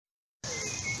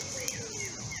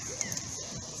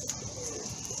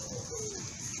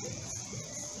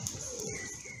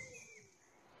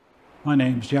My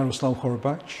name's Jaroslaw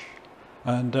Horbacz,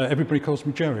 and everybody calls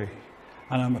me Jerry,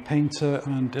 and I'm a painter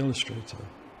and illustrator.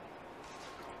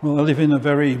 Well, I live in a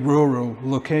very rural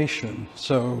location,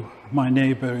 so my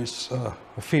neighbour is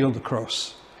a field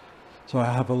across, so I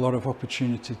have a lot of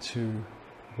opportunity to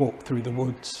walk through the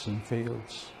woods and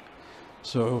fields.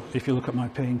 So if you look at my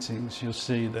paintings, you'll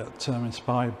see that I'm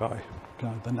inspired by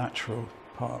kind of the natural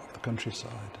part of the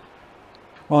countryside.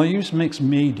 Well, I use mixed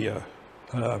media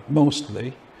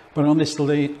mostly, but on this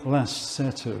last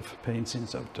set of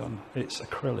paintings I've done, it's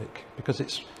acrylic because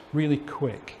it's really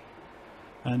quick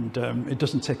and it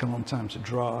doesn't take a long time to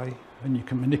dry and you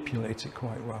can manipulate it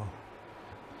quite well.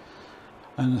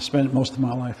 And I spent most of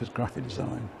my life as graphic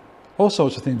design. All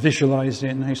sorts of things,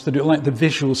 visualising. I used to do like the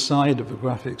visual side of the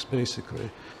graphics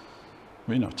basically.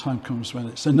 You know, time comes when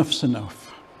it's enough's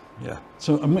enough. Yeah,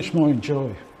 so I much more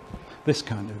enjoy this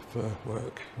kind of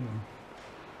work. You know.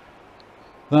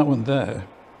 That one there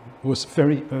was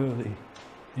very early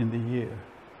in the year,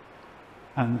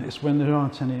 and it's when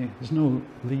there's no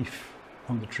leaf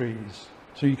on the trees,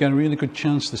 so you get a really good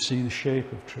chance to see the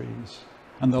shape of trees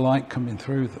and the light coming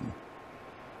through them.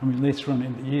 I mean, later on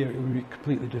in the year it will be a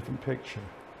completely different picture.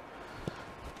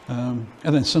 And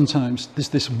then sometimes there's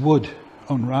this wood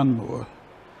on Ranmore,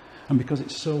 and because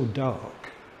it's so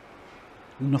dark,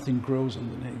 nothing grows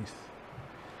underneath,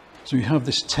 so you have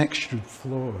this textured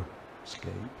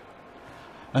floorscape.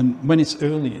 And when it's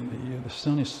early in the year, the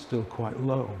sun is still quite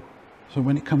low. So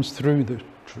when it comes through the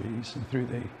trees and through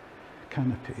the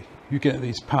canopy, you get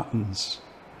these patterns,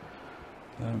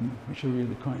 which are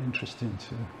really quite interesting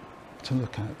to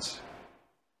look at.